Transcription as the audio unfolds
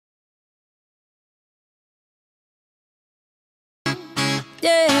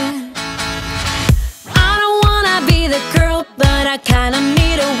I kinda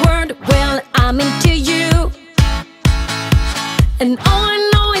need a word. Well, I'm into you, and all I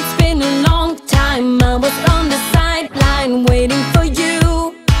know, it's been a long time. I was on the sideline waiting for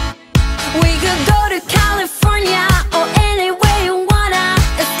you. We could go to California or anywhere you wanna.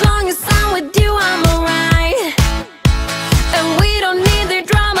 As long as I'm with you, I'm alright. And we don't need the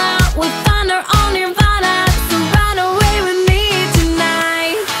drama, we'll find our own nirvana. So run away with me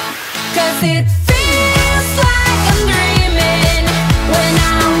tonight, 'cause it feels like I'm dreaming when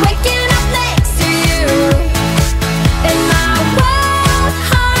I'm waking up next to you. And my wild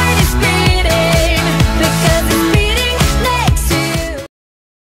heart is beating because it's beating next to you.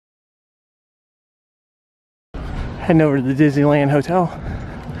 Heading over to the Disneyland Hotel.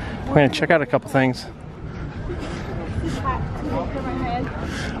 We're gonna check out a couple things.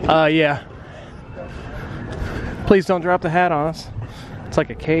 Yeah. Please don't drop the hat on us. It's like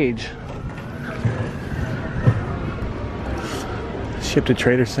a cage. Shipped to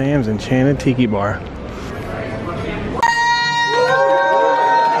Trader Sam's Enchanted Tiki Bar.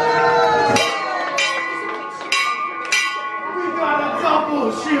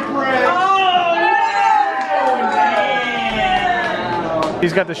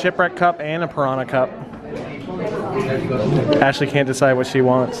 He's got the shipwreck cup and a piranha cup. Ashley can't decide what she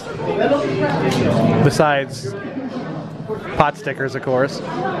wants. Besides pot stickers, of course.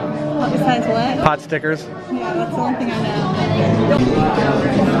 Besides what? Pot stickers. Yeah, that's the only thing I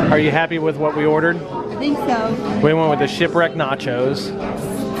know. Are you happy with what we ordered? I think so. We went with the shipwreck nachos.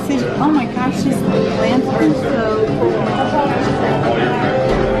 Oh my gosh, these lanterns are so cool.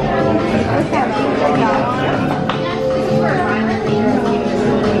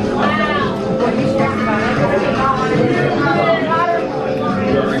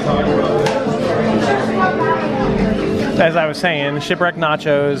 As I was saying, shipwreck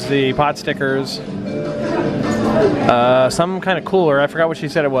nachos, the pot stickers, some kind of cooler. I forgot what she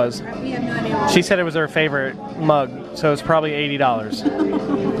said it was. She said it was her favorite mug, so it's probably $80.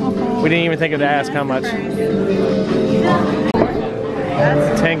 We didn't even think of to ask how much.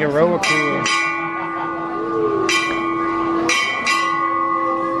 Tangaroa cooler.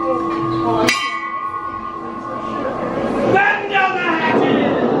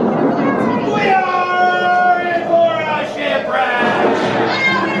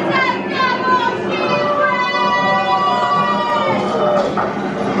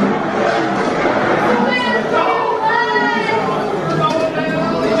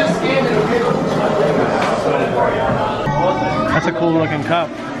 That's a cool looking cup.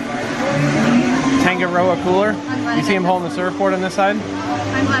 Tangaroa cooler. You see him holding the surfboard on this side?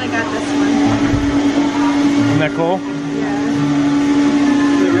 I'm glad I got this one. Isn't that cool? Yeah.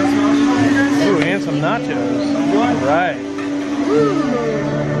 Ooh, and some nachos. All right.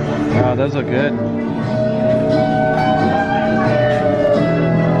 Wow, those look good.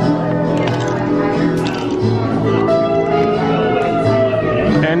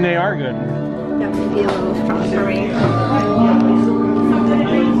 And they are good. That would be a little strong for me.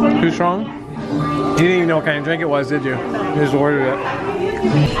 Too strong? You didn't even know what kind of drink it was, did you? You just ordered it.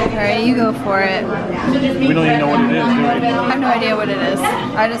 Alright, you go for it. We don't even know what it is, do we? I have no idea what it is.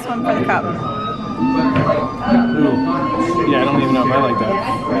 I just went for the cup. Ooh. Yeah, I don't even know if I like that.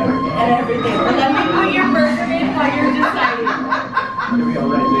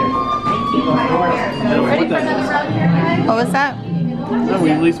 What was that? No,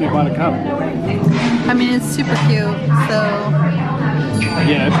 at least we bought a cup. I mean, it's super cute, so...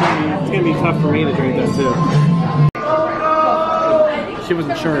 Yeah, it's gonna be tough for me to drink that too. She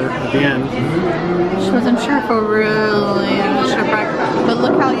wasn't sure at the end. She wasn't sure if we're really in the shipwreck, but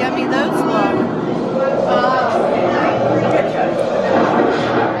look how yummy those look.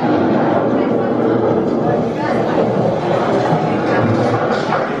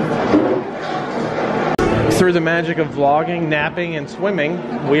 Through the magic of vlogging, napping, and swimming,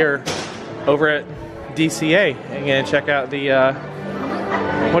 we are over at DCA and gonna check out the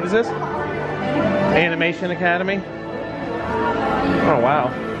what is this? Animation Academy. Oh wow.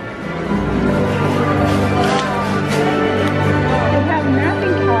 They have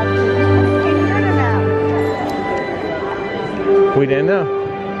mapping classes. We didn't know.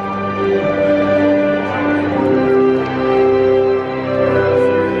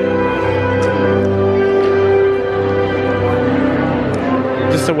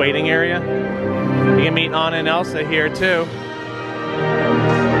 Just a waiting area. You can meet Anna and Elsa here too.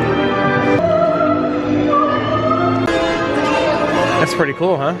 That's pretty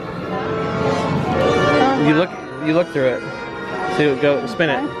cool, huh? You look through it. See it go, spin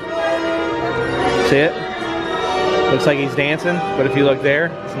it. See it? Looks like he's dancing, but if you look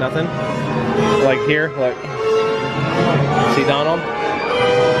there, it's nothing. Like here, look. See Donald?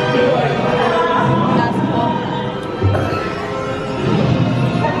 That's cool.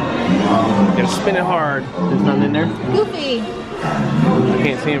 Gotta spin it hard. There's nothing in there? Goofy. I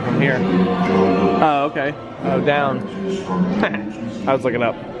can't see him from here. Oh, okay. Oh, down. I was looking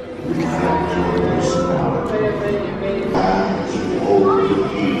up.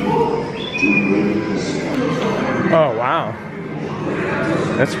 Oh, wow.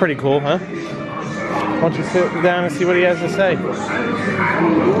 That's pretty cool, huh? Why don't you sit down and see what he has to say?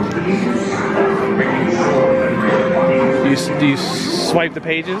 Do you swipe the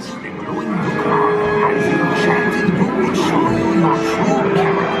pages?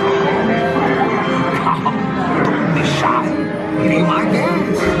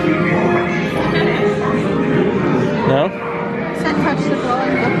 No? Said touch the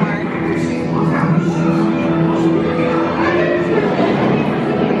glowing bookmark.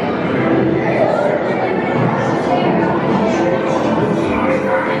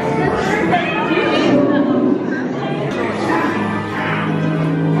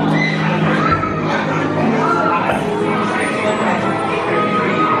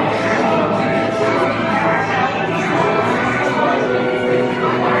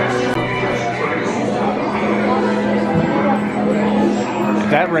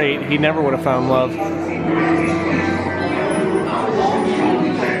 At that rate, he never would have found love.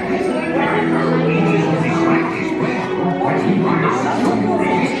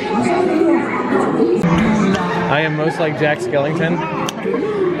 I am most like Jack Skellington.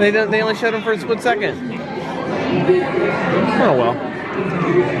 They only showed him for a split second. Oh well.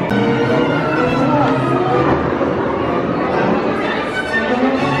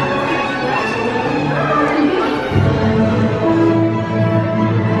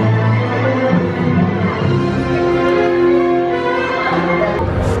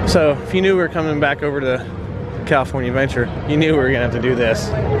 So, if you knew we were coming back over to California Adventure, you knew we were gonna have to do this.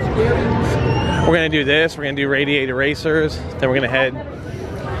 We're gonna do this, we're gonna do Radiator Racers, then we're gonna head,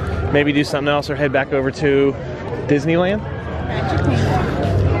 maybe do something else or head back over to Disneyland.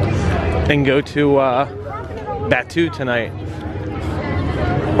 And go to Batuu tonight.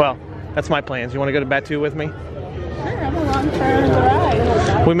 Well, that's my plans. You wanna go to Batuu with me? Sure, I'm along for the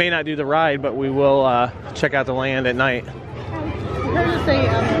ride. We may not do the ride, but we will check out the land at night. I heard you say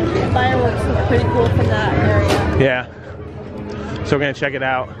fireworks look pretty cool from that area. Yeah. So we're gonna check it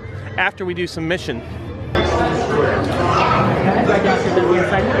out after we do some mission.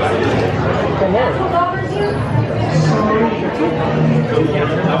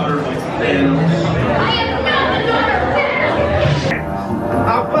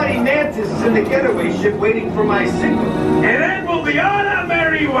 Our buddy Mantis is in the getaway ship waiting for my signal. And then we'll be on our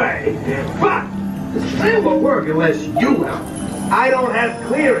merry way. But this plan won't work unless you help. I don't have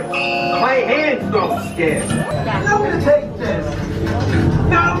clearance. My hands don't scan. I'm gonna take this.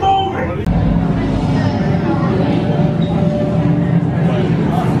 Now move it.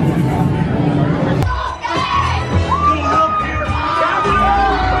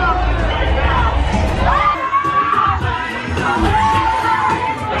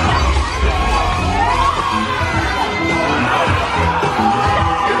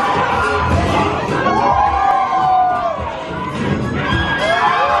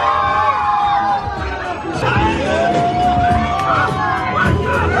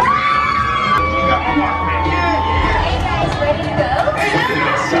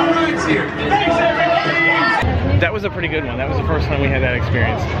 That was a pretty good one. That was the first time we had that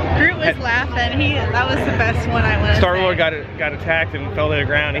experience. Groot was laughing. That was the best one I went. Star-Lord got attacked and fell to the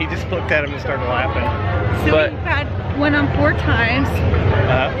ground. He just looked at him and started laughing. So but, went on 4 times,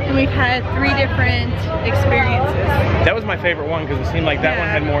 and we've had 3 different experiences. That was my favorite one because it seemed like that one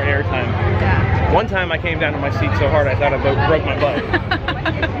had more airtime. Yeah. One time I came down to my seat so hard I thought I broke my butt.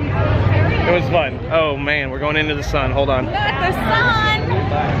 It was fun. Oh man, we're going into the sun. Hold on. Not the sun!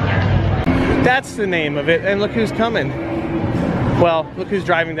 That's the name of it, and look who's coming. Well, look who's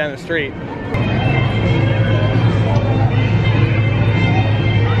driving down the street.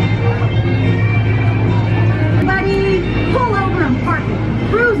 Everybody, pull over and park it.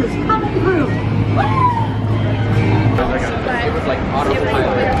 Cruise is coming through.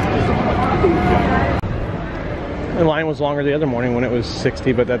 The line was longer the other morning when it was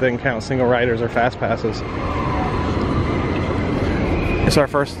 60, but that didn't count single riders or fast passes. It's our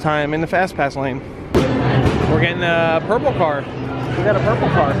first time in the fast pass lane. We're getting a purple car. We got a purple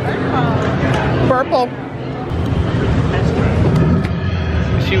car. Purple.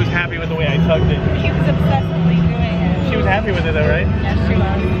 She was happy with the way I tugged it. He was obsessively doing it. She was happy with it though, right? Yes, she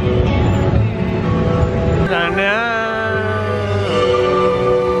was.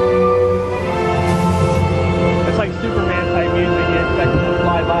 It's like Superman type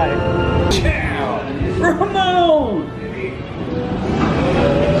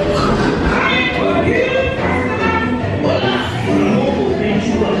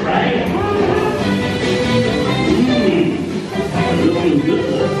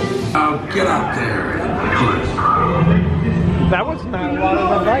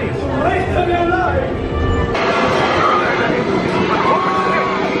lot of advice.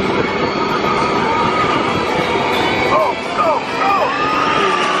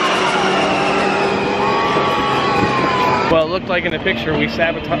 Well, it looked like in the picture I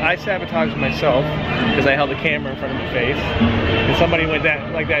sabotaged myself because I held the camera in front of my face, and somebody went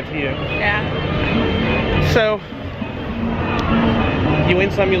like that to you. Yeah. So you win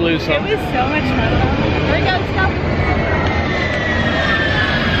some, you lose some. It was so much fun though. Here we go, stop.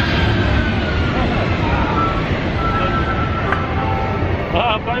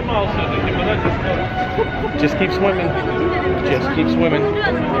 Just keep swimming. Just keep swimming.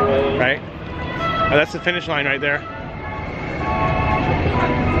 Right? Oh, that's the finish line right there.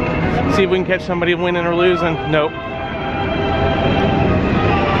 See if we can catch somebody winning or losing. Nope.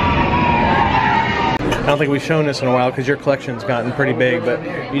 I don't think we've shown this in a while because your collection's gotten pretty big, but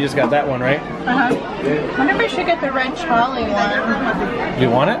you just got that one, right? I wonder if we should get the red trolley one. Do you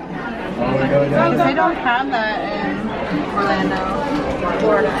want it? Because they don't have that in Orlando,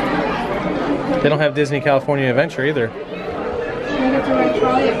 Florida. They don't have Disney California Adventure either. Should we get the red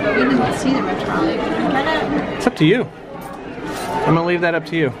trolley? But we didn't see the red trolley. It's up to you. I'm gonna leave that up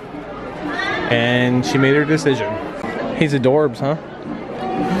to you. And she made her decision. He's adorbs, huh?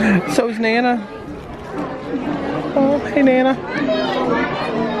 So's Nana. Oh, hey Nana.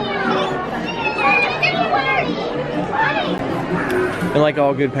 And like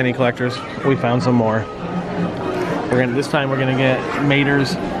all good penny collectors, we found some more. This time we're gonna get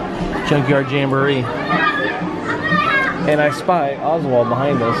Mater's Junkyard Jamboree. And I spy Oswald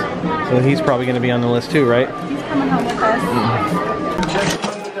behind us, so he's probably gonna be on the list too, right? He's coming home with us.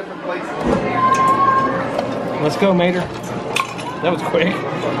 Let's go, Mater. That was quick.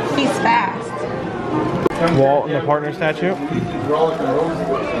 He's fast. Walt and the partner statue. Oh,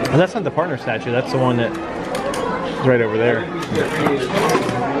 that's not the partner statue. That's the one that is right over there.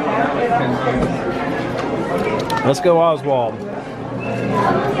 Let's go, Oswald.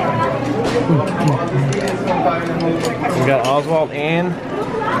 We got Oswald and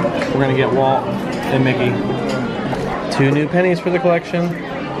we're gonna get Walt and Mickey. 2 new pennies for the collection.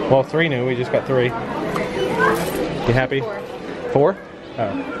 Well, 3 new. We just got 3. You happy? 4?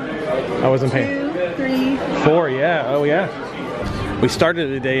 Oh, I wasn't paying. 2, 3. 4, yeah. Oh, yeah. We started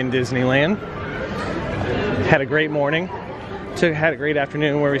the day in Disneyland. Had a great morning. Had a great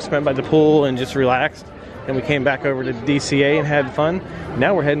afternoon where we spent by the pool and just relaxed. And we came back over to DCA and had fun.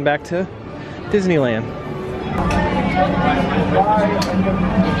 Now we're heading back to Disneyland.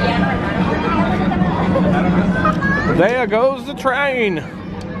 There goes the train.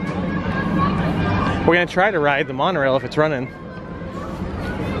 We're gonna try to ride the monorail if it's running.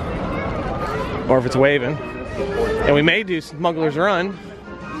 Or if it's waving. And we may do Smuggler's Run.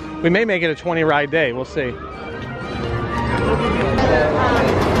 We may make it a 20 ride day, we'll see.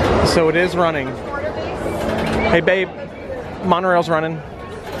 So it is running. Hey babe, monorail's running.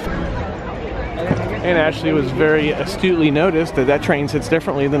 And Ashley was very astutely noticed that that train sits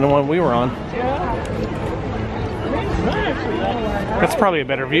differently than the one we were on. That's probably a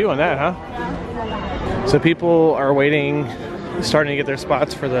better view on that, huh? So people are waiting, starting to get their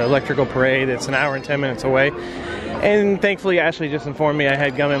spots for the electrical parade. It's an hour and 10 minutes away. And thankfully Ashley just informed me I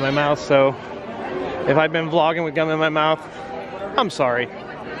had gum in my mouth, so if I've been vlogging with gum in my mouth, I'm sorry.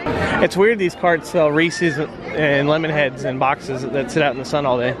 It's weird these carts sell Reese's and lemon heads in boxes that sit out in the sun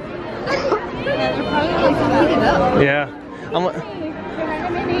all day. Yeah.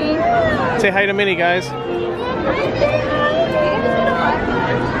 Say hi to Minnie, guys.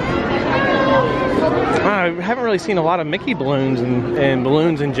 I haven't really seen a lot of Mickey balloons and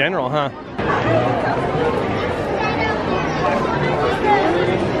balloons in general, huh?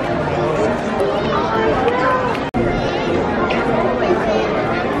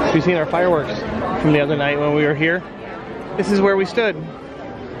 Have you seen our fireworks from the other night when we were here? This is where we stood.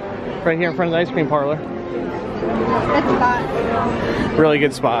 Right here in front of the ice cream parlor. Good spot. Really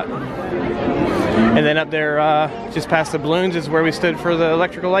good spot. And then up there, just past the balloons, is where we stood for the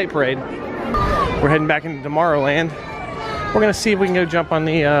electrical light parade. We're heading back into Tomorrowland. We're gonna see if we can go jump on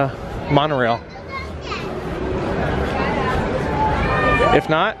the monorail. If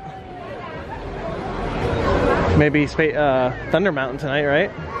not, maybe Thunder Mountain tonight,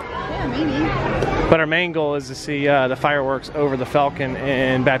 right? Yeah, maybe. But our main goal is to see the fireworks over the Falcon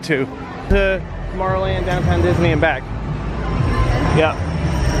in Batuu. To Tomorrowland, downtown Disney, and back. Yeah.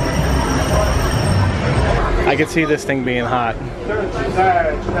 I could see this thing being hot.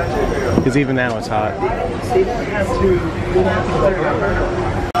 Because even now it's hot.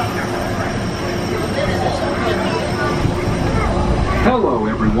 Hello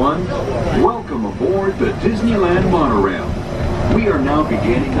everyone. Welcome aboard the Disneyland Monorail. We are now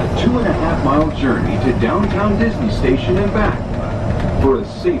beginning a 2.5-mile journey to downtown Disney Station and back. For a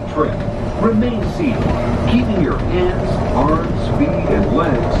safe trip, remain seated, keeping your hands, arms, feet, and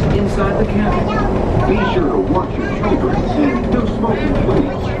legs inside the cabin. Be sure to watch your children and no smoking,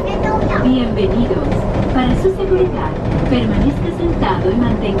 please. Bienvenidos. Para su seguridad, permanezca sentado y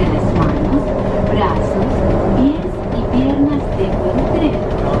mantenga las manos, brazos, pies y piernas dentro del tren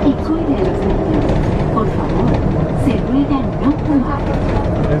y cuide a los niños. Por favor, se ruega no fumar.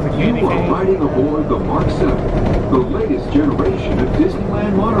 You are riding aboard the Mark 7, the latest generation of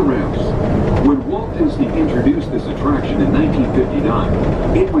Disneyland monorails. When Walt Disney introduced this attraction in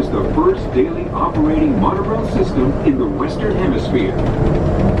 1959, it was the first daily operating monorail system in the Western Hemisphere.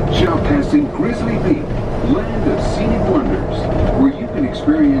 Now passing Grizzly Peak, land of scenic wonders, where you can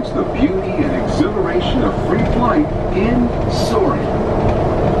experience the beauty and exhilaration of free flight in soaring.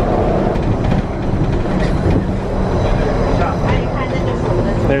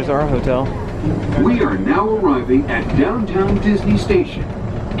 There's our hotel. We are now arriving at Downtown Disney Station,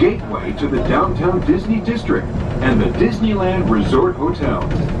 gateway to the Downtown Disney District and the Disneyland Resort Hotel,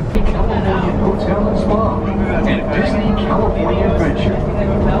 California Hotel and Spa, and Disney California Adventure.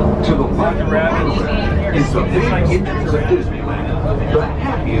 To the left of Monorail is the big entrance of Disneyland, the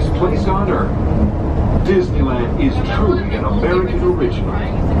happiest place on earth. Disneyland is truly an American original,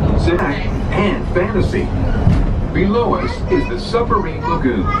 Zach and fantasy. Below us is the Submarine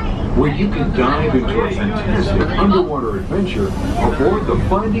Lagoon, where you can dive into a fantastic underwater adventure aboard the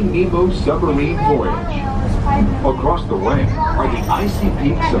Finding Nemo submarine voyage. Across the way are the icy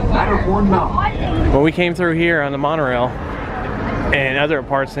peaks of Matterhorn Mountain. When we came through here on the monorail and other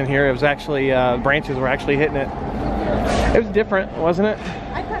parts in here, it was actually, branches were actually hitting it. It was different, wasn't it?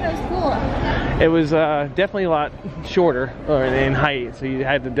 I thought it was cool. It was definitely a lot shorter in height, so you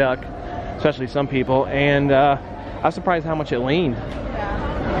had to duck, especially some people, and I was surprised how much it leaned.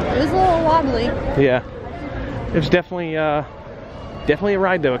 Yeah. It was a little wobbly. Yeah. It was definitely definitely a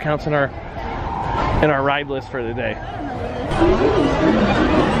ride though. It counts in our ride list for the day.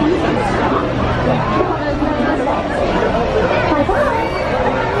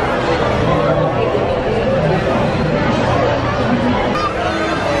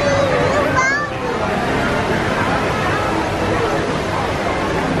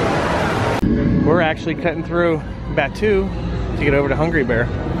 We're actually cutting through Batuu to get over to Hungry Bear.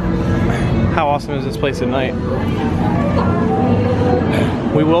 How awesome is this place at night?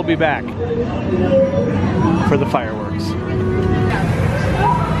 We will be back for the fireworks. You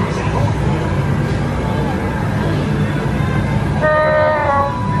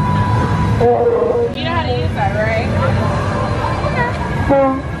know how to use that, right? Okay.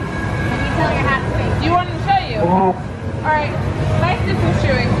 You tell your hat to me. Do you want me to show you? Alright. Nice distance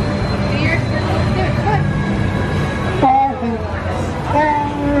chewing. Do yours. Do it. Oh,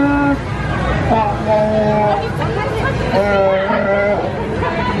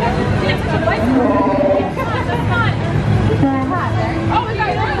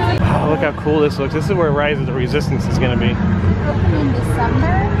 look how cool this looks. This is where Rise of the Resistance is going to be. Open in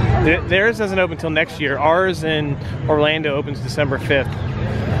December? Theirs doesn't open until next year. Ours in Orlando opens December 5th.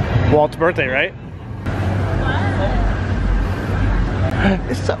 Walt's birthday, right?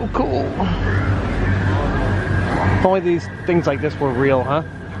 It's so cool. If only these things like this were real, huh?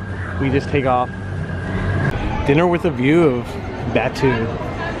 We just take off. Dinner with a view of Batuu.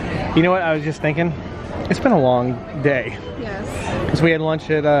 You know what I was just thinking? It's been a long day. Yes. So we had lunch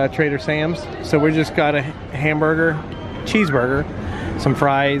at Trader Sam's. So we just got a hamburger, cheeseburger, some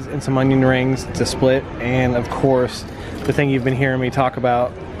fries, and some onion rings to split. And of course, the thing you've been hearing me talk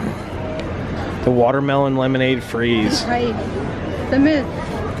about, the watermelon lemonade freeze. Right. The myth.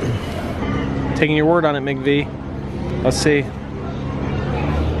 Taking your word on it, McV. Let's see.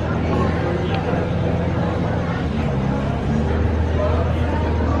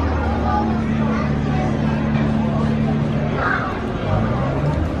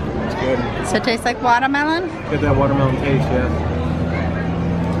 So it tastes like watermelon? Get that watermelon taste, yeah.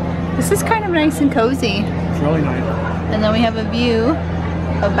 This is kind of nice and cozy. It's really nice. And then we have a view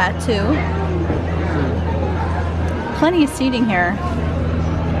of Batuu. Plenty of seating here.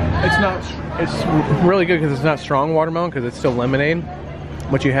 It's really good because it's not strong watermelon because it's still lemonade,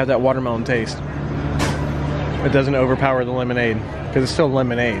 but you have that watermelon taste. It doesn't overpower the lemonade because it's still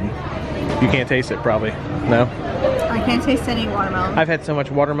lemonade. You can't taste it probably, no? I can't taste any watermelon. I've had so much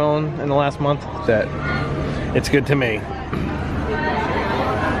watermelon in the last month that it's good to me.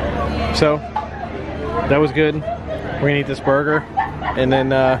 So, that was good. We're gonna eat this burger and then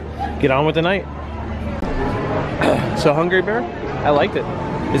get on with the night. So Hungry Bear, I liked it.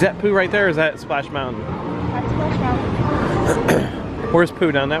 Is that Pooh right there or is that Splash Mountain? That's Splash Mountain. Where's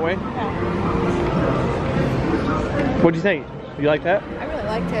Pooh? Down that way? Yeah. What'd you think? You like that? I really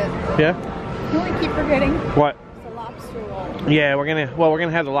liked it. Yeah? You know what we keep forgetting? What? It's the lobster roll. Yeah, we're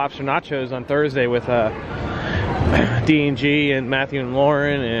gonna have the lobster nachos on Thursday with D&G and Matthew and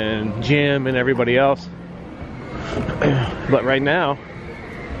Lauren and Jim and everybody else. But right now,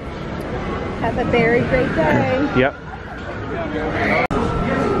 Have a very great day. yep.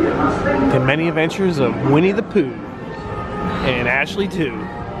 The Many Adventures of Winnie the Pooh and Ashley too.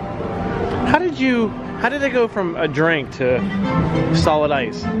 How did it go from a drink to solid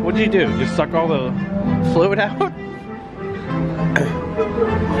ice? What did you do? Just suck all the fluid out?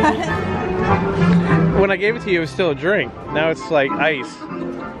 When I gave it to you, it was still a drink. Now it's like ice. Look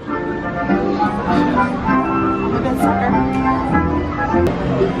at sucker.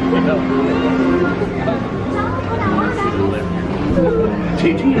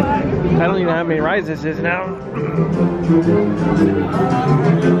 I don't even know how many rides this is now.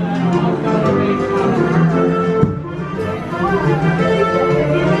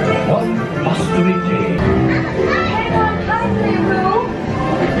 What must we do?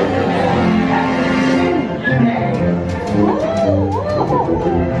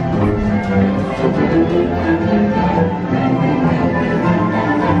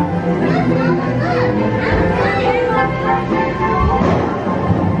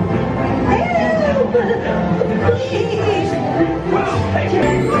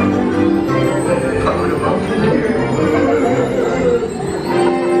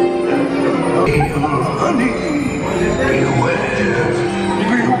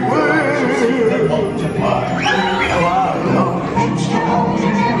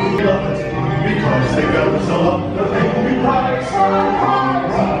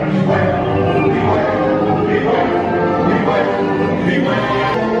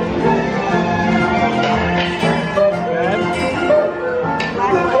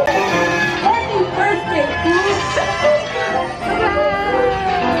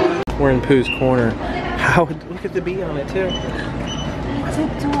 We're in Pooh's corner. How? Look at the bee on it too. It's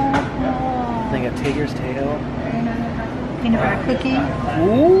adorable. They got Tiger's tail. Peanut butter cookie.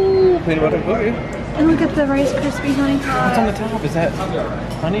 Ooh, peanut butter cookie. And look at the Rice Krispie honey top. What's on the top? Is that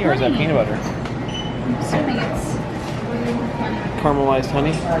honey or is that peanut butter? I'm assuming it's Caramelized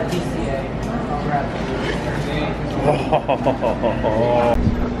honey.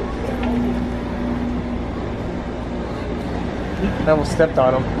 I almost stepped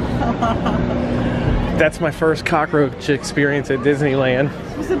on him. That's my first cockroach experience at Disneyland.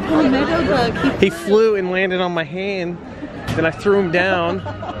 was a palmetto bug. He flew and landed on my hand. Then I threw him down,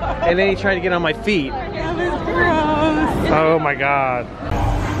 and then he tried to get on my feet. That was gross. Oh my god.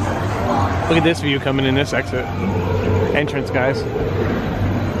 Look at this view coming in this exit. Entrance, guys.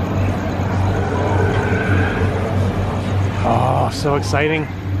 Oh, so exciting.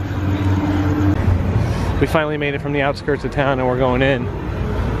 We finally made it from the outskirts of town and we're going in.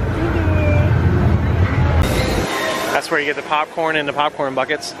 That's where you get the popcorn in the popcorn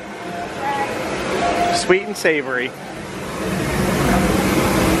buckets. Sweet and savory.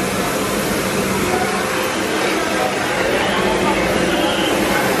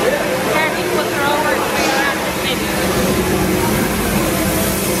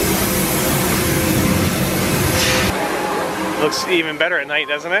 Looks even better at night,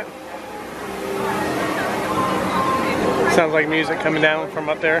 doesn't it? Sounds like music coming down from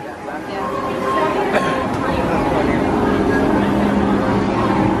up there.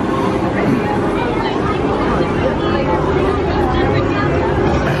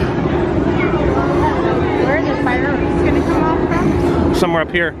 Where are the fireworks going to come off from? Somewhere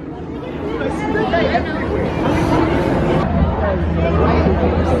up here.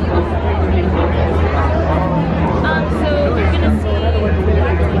 So we're gonna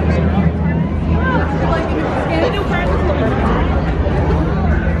see.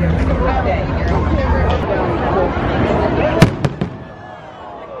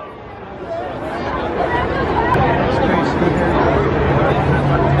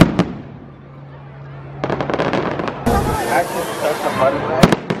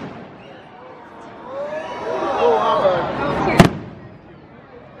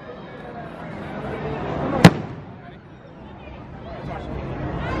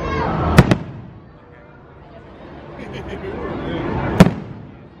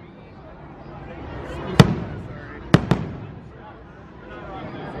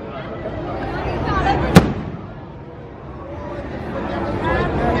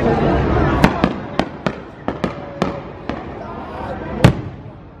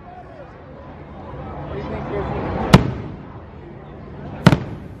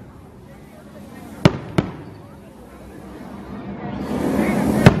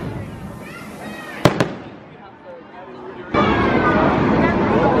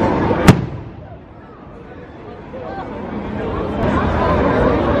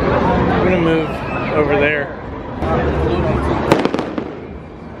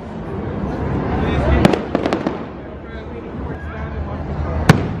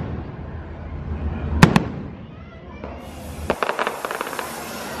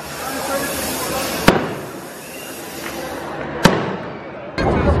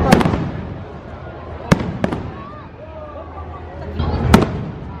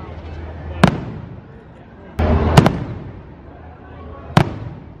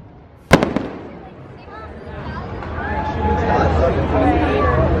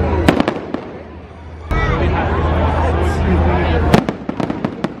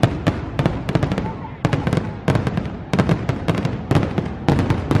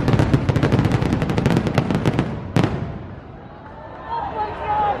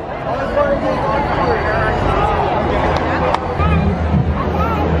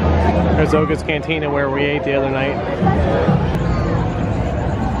 There's Oga's Cantina where we ate the other night.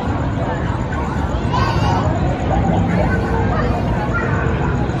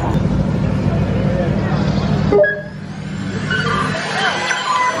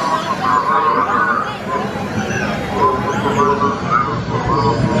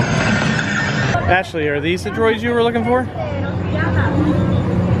 Ashley, are these the droids you were looking for?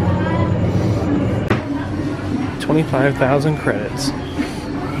 25,000 credits.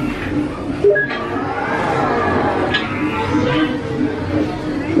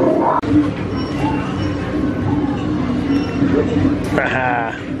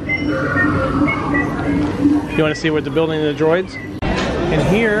 You want to see what the building of the droids? And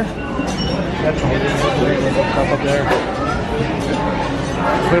here, that's stuff up there.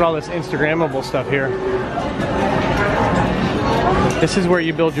 Look at all this Instagrammable stuff here. This is where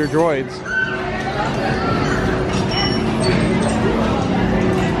you build your droids.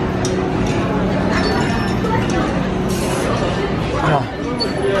 Oh.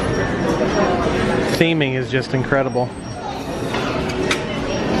 Theming is just incredible.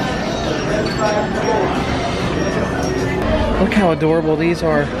 Look how adorable these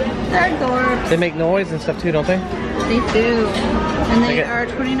are. They're adorable. They make noise and stuff too, don't they? They do. And they are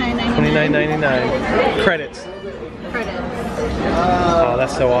 $29.99. $29.99. Credits. Credits. Oh,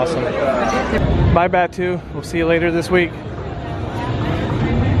 that's so awesome. Bye, Batuu. We'll see you later this week.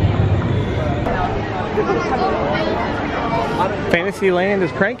 Fantasyland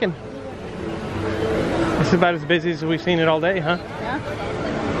is cranking. This is about as busy as we've seen it all day, huh? Yeah.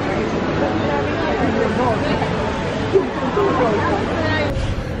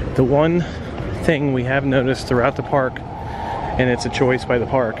 The one thing we have noticed throughout the park, and it's a choice by the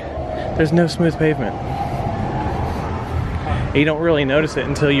park, there's no smooth pavement. You don't really notice it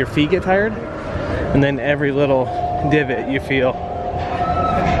until your feet get tired, and then every little divot you feel.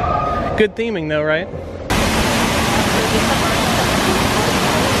 Good theming though, right?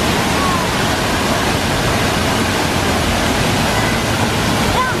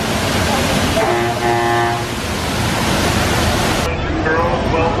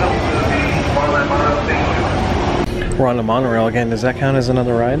 We're on the monorail again. Does that count as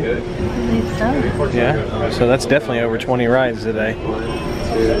another ride? I believe so. Yeah? So that's definitely over 20 rides today.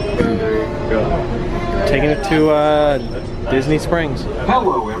 Taking it to Disney Springs.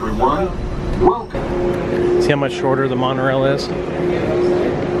 Hello, everyone. Welcome. See how much shorter the monorail is?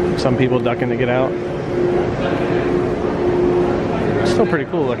 Some people ducking to get out. Still pretty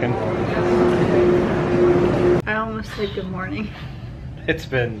cool looking. I almost said good morning. It's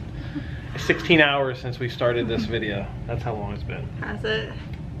been 16 hours since we started this video. That's how long it's been. Has it?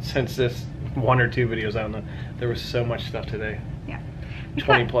 Since this 1 or 2 videos, I don't know. There was so much stuff today. Yeah.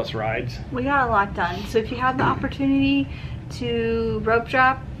 20 plus rides. We got a lot done. So if you have the opportunity to rope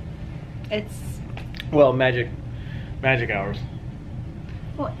drop, it's... Well, magic hours.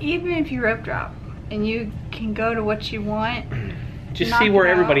 Well, even if you rope drop and you can go to what you want, Just knock see where it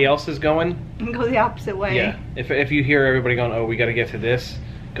out everybody else is going. and go the opposite way. Yeah. If you hear everybody going, oh, we got to get to this,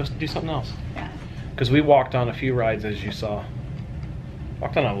 go do something else. Yeah. Because we walked on a few rides, as you saw.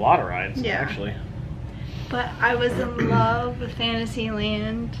 Walked on a lot of rides, Yeah. actually. But I was in love with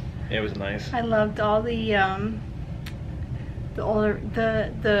Fantasyland. It was nice. I loved all the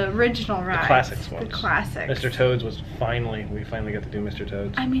original rides. The classics ones. The classics. Mr. Toad's was we finally got to do Mr.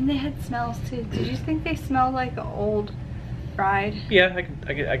 Toad's. I mean, they had smells too. Did you think they smelled like an old ride? Yeah,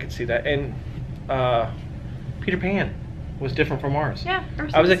 I could see that. And Peter Pan was different from ours. Yeah.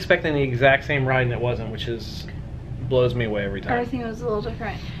 I was expecting the exact same ride and it wasn't, which blows me away every time. Everything was a little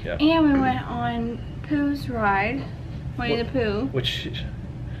different. Yeah. And we went on Pooh's ride, Winnie the Pooh. Which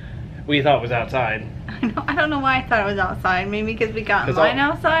we thought was outside. I don't know why I thought it was outside. Maybe because we got in line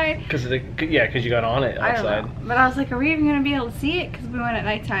outside. Because you got on it outside. I don't know. But I was like, are we even going to be able to see it? Because we went at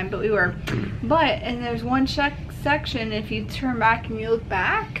nighttime, but we were. And there's one section, if you turn back and you look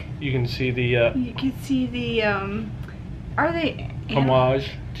back, you can see the you can see the are they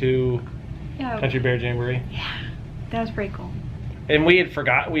homage to Yeah. Country Bear Jamboree. Yeah, that was pretty cool. And we had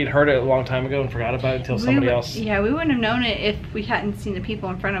heard it a long time ago and forgot about it until somebody else. Yeah, we wouldn't have known it if we hadn't seen the people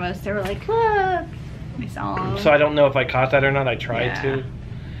in front of us. They were like, look, we saw them. So I don't know if I caught that or not. I tried Yeah. to,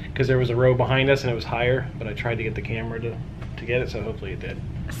 because there was a row behind us and it was higher, but I tried to get the camera to get it, so hopefully it did.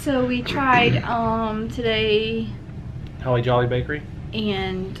 So we tried today Holly Jolly Bakery.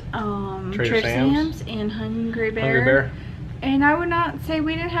 And Trader Sam's and Hungry Bear. Hungry Bear. And I would not say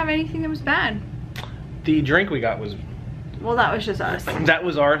we didn't have anything that was bad. The drink we got was... Well, that was just us. That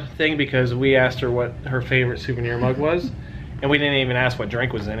was our thing because we asked her what her favorite souvenir mug was. And we didn't even ask what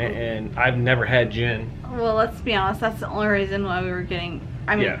drink was in it. And I've never had gin. Well, let's be honest. That's the only reason why we were getting...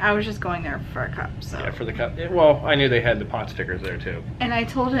 I mean, Yeah. I was just going there for a cup, so. Yeah, for the cup. Well, I knew they had the pot stickers there too. And I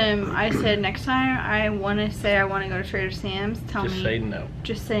told him, I said, next time I want to say I want to go to Trader Sam's, tell Just me. say no.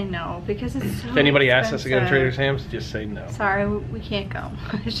 Just say no, because it's so If anybody asks us to go to expensive. Trader Sam's, just say no. Sorry, we can't go.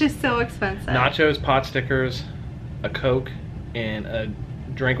 It's just so expensive. Nachos, pot stickers, a Coke, and a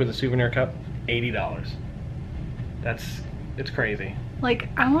drink with a souvenir cup, $80. It's crazy. Like,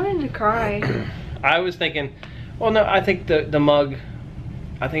 I wanted to cry. I was thinking, well, no, I think the mug,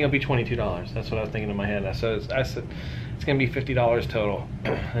 I think it'll be $22. That's what I was thinking in my head. So I said, it's gonna be $50 total.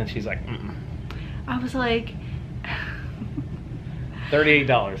 And she's like, I was like,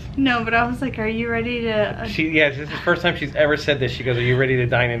 $38. no, but I was like, are you ready to... This is the first time she's ever said this. She goes, are you ready to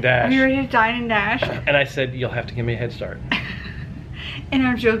dine and dash? Are you ready to dine and dash? And I said, you'll have to give me a head start. And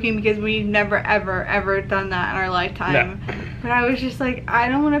I'm joking because we've never, ever, ever done that in our lifetime. No. But I was just like, I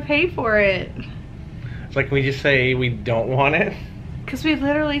don't want to pay for it. It's like, we just say we don't want it. Because we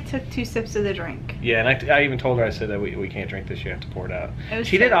literally took 2 sips of the drink. Yeah, and I even told her, I said that we can't drink this, you have to pour it out.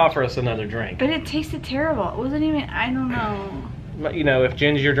 She did terrible. offer us another drink. But it tasted terrible. It wasn't even, I don't know. But, you know, if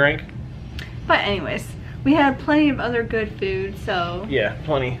gin's your drink. But anyways, we had plenty of other good food, so. Yeah,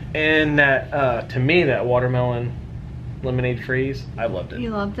 plenty. And that, to me, that watermelon lemonade freeze, I loved it. You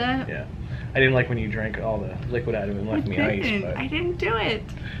loved it? Yeah. I didn't like when you drank all the liquid out of it and left me ice. But I didn't do it.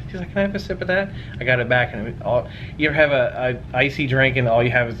 she's like, can I have a sip of that? I got it back, and you ever have a icy drink and all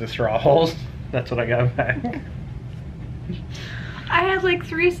you have is the straw holes? That's what I got back. I had like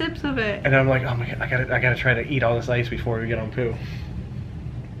 3 sips of it. And I'm like, oh my god, I gotta try to eat all this ice before we get on poo.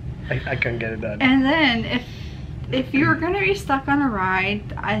 I couldn't get it done. And then if you were gonna be stuck on a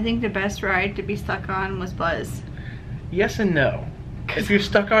ride, I think the best ride to be stuck on was Buzz. Yes and no. If you're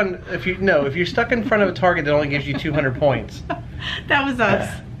stuck in front of a Target that only gives you 200 points. That was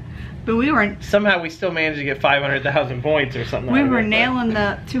us. But we weren't. Somehow we still managed to get 500,000 points or something. We were nailing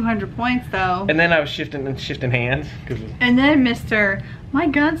the 200 points though. And then I was shifting hands. And then Mr. My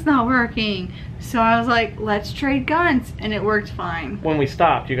gun's not working. So I was like, let's trade guns, and it worked fine. When we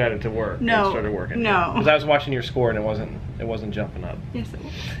stopped, you got it to work. No. It started working. No. Because I was watching your score and it wasn't jumping up. Yes, it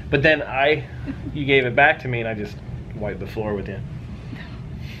was. But then you gave it back to me and I just wiped the floor with you.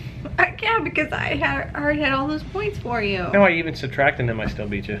 Yeah, because I already had all those points for you. No, I even subtracting them, I still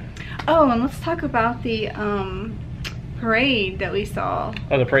beat you. Oh, and let's talk about the parade that we saw.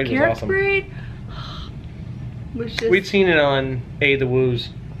 Oh, the parade was Carrot awesome. Parade. We'd seen it on the Woo's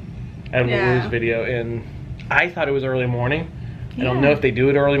Yeah. video, and I thought it was early morning. I don't Yeah. know if they do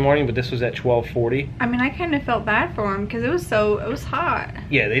it early morning, but this was at 12:40. I mean, I kind of felt bad for them because it was hot.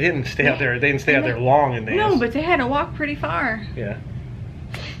 Yeah, they didn't stay out there. They didn't stay out there long in the No, but they had to walk pretty far. yeah.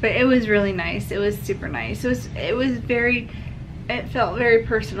 But it was really nice. It was super nice. It felt very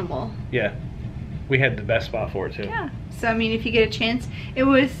personable. Yeah, we had the best spot for it too. Yeah. So I mean, if you get a chance, it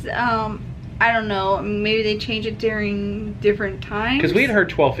was I don't know, maybe they change it during different times. Because we had heard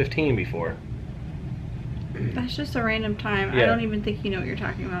 12:15 before. That's just a random time. Yeah. I don't even think you know what you're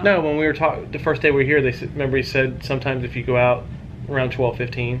talking about. No, when we were the first day we were here, remember he said sometimes if you go out around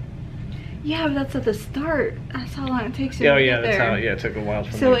 12:15. Yeah, but that's at the start. That's how long it takes you Oh to yeah, get that's there. how. Yeah, it took a while.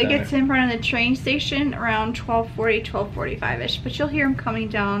 So it gets in front of the train station around 12:40, 12:45ish. But you'll hear them coming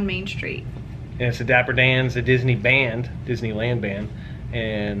down Main Street. And it's the Dapper Dans, the Disneyland band,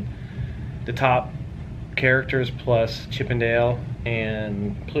 and the top characters plus Chippendale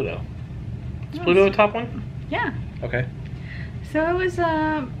and Pluto. Is Pluto the top one? Yeah. Okay. So it was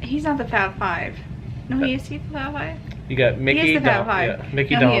he's not the Fab Five. No, he is the Fab Five. You got Mickey, He is the Fab Five. Yeah,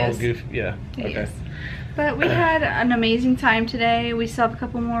 Mickey, No, he Donald, is. Goofy. Yeah. He Okay. is. But we had an amazing time today. We still have a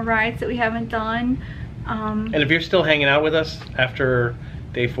couple more rides that we haven't done. And if you're still hanging out with us after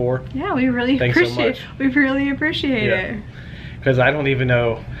day 4, Yeah, we really Thanks so appreciate. much. We really appreciate it. because I don't even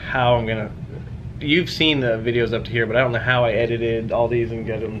know how I'm gonna. You've seen the videos up to here, but I don't know how I edited all these and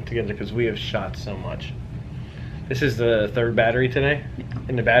get them together because we have shot so much. This is the 3rd battery today,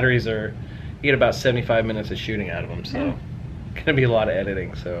 and the batteries are, you get about 75 minutes of shooting out of them, so gonna be a lot of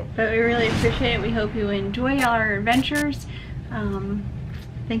editing. So, But we really appreciate it. We hope you enjoy our adventures.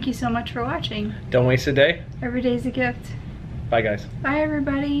 Thank you so much for watching. don't waste a day. Every day's a gift. Bye, guys. Bye,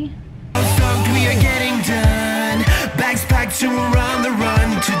 everybody. We are getting done. Bags packed, so we're on the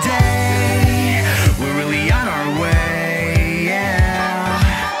run.